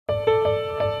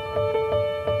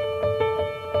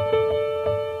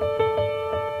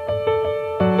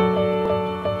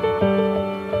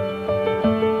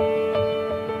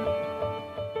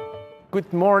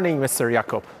morning, Mr.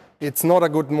 Jakob. It's not a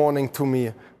good morning to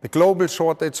me. The global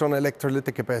shortage on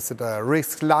electrolytic capacitor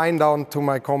risks line down to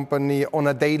my company on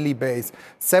a daily basis.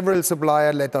 Several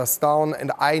suppliers let us down,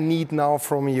 and I need now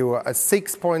from you a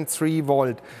 6.3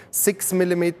 volt, 6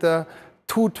 millimeter,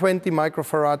 220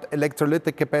 microfarad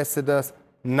electrolytic capacitors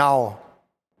now.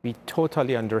 We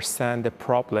totally understand the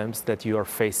problems that you are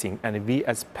facing, and we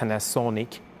as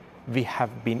Panasonic, we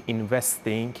have been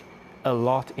investing a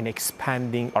lot in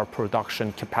expanding our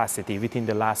production capacity within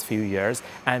the last few years,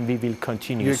 and we will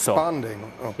continue. You're expanding,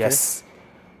 okay. Yes,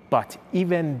 but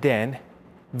even then,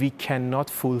 we cannot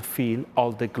fulfill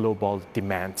all the global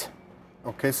demand.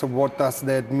 Okay, so what does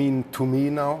that mean to me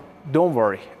now? Don't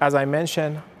worry, as I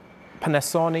mentioned,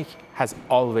 Panasonic has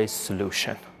always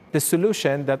solution. The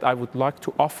solution that I would like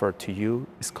to offer to you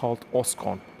is called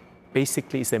Oscon.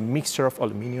 Basically, it's a mixture of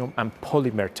aluminum and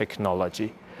polymer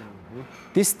technology.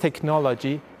 This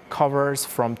technology covers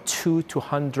from 2 to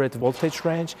 100 voltage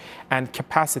range and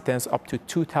capacitance up to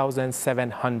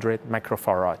 2,700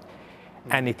 microfarad.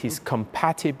 And it is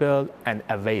compatible and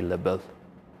available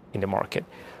in the market.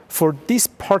 For this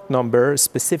part number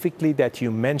specifically that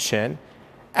you mentioned,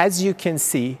 as you can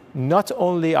see, not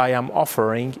only I am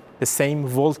offering the same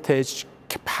voltage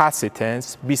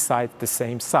capacitance besides the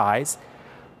same size,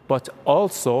 but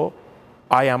also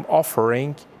I am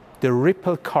offering the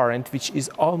ripple current, which is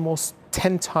almost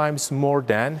 10 times more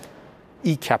than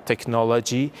ECAP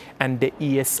technology, and the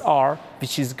ESR,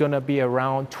 which is going to be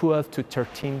around 12 to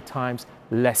 13 times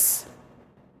less.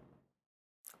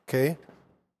 Okay.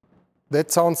 That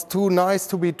sounds too nice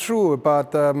to be true,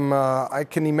 but I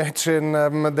can imagine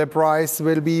the price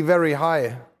will be very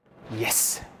high.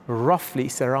 Yes, roughly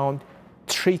it's around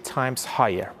 3 times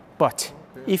higher. But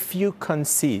if you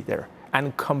consider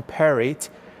and compare it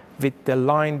with the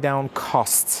line down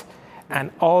costs and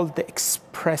all the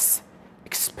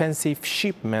expensive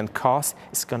shipment costs,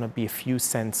 it's going to be a few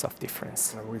cents of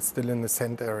difference. We're still in the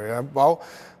cent area. Wow,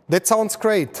 that sounds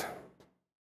great.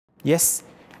 Yes,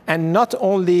 and not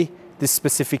only the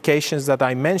specifications that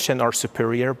I mentioned are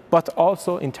superior, but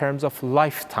also in terms of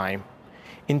lifetime.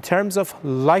 In terms of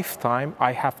lifetime,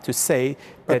 I have to say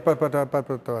that...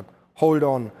 But hold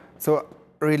on. So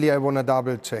really, I want to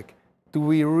double check. Do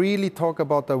we really talk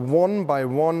about a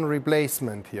one-by-one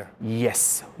replacement here?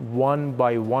 Yes,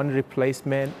 one-by-one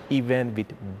replacement, even with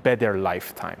better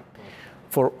lifetime.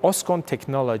 For Oscon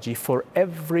technology, for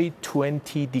every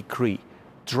 20 degree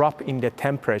drop in the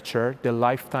temperature, the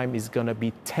lifetime is going to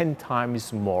be 10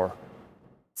 times more.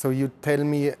 So you tell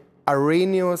me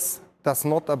Arrhenius does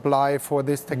not apply for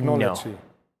this technology?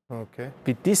 No. Okay.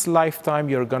 With this lifetime,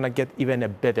 you're going to get even a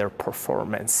better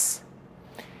performance.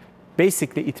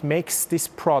 Basically, it makes this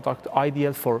product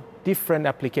ideal for different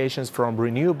applications from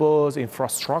renewables,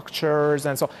 infrastructures,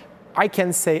 and so I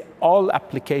can say all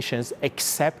applications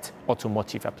except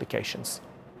automotive applications.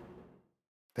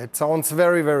 That sounds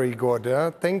very, very good.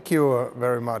 Thank you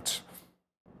very much.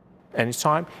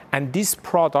 Anytime. And these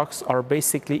products are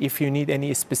basically, if you need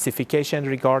any specification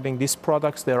regarding these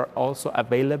products, they are also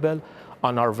available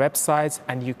on our websites,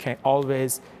 and you can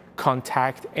always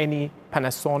contact any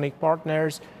Panasonic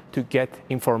partners to get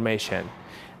information.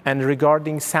 And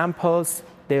regarding samples,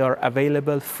 they are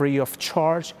available free of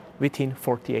charge within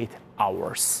 48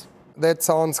 hours. That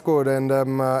sounds good. And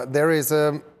there is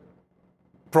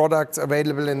products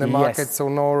available in the market, yes. So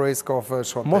no risk of a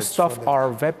shortage. Most of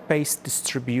our web-based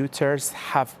distributors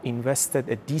have invested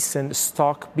a decent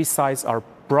stock besides our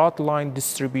broadline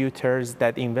distributors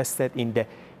that invested in the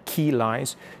key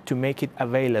lines to make it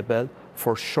available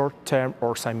for short-term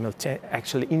or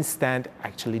instant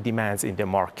demands in the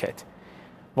market.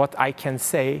 What I can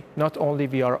say, not only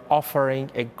we are offering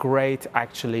a great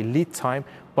lead time,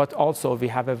 but also we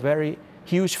have a very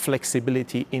huge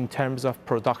flexibility in terms of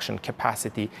production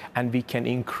capacity, and we can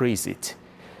increase it.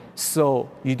 So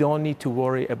you don't need to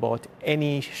worry about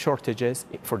any shortages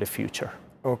for the future.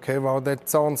 Okay, well, that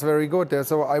sounds very good.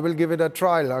 So I will give it a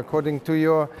trial. According to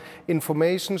your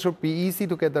information, should be easy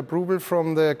to get approval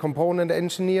from the component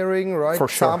engineering, right? For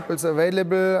sure. Samples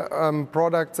available,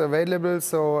 products available.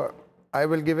 So I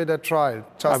will give it a trial.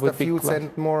 Just a few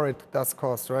cents more it does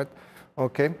cost, right?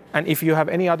 Okay. And if you have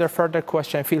any other further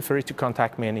question, feel free to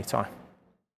contact me anytime.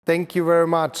 Thank you very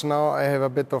much. Now I have a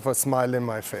bit of a smile in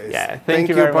my face. Yeah, thank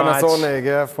you very much.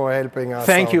 Panasonic, for helping us.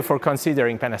 Thank you for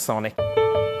considering Panasonic.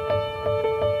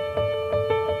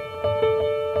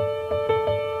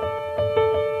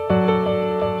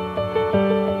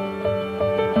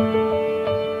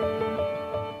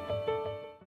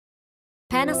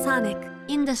 Panasonic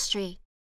Industry.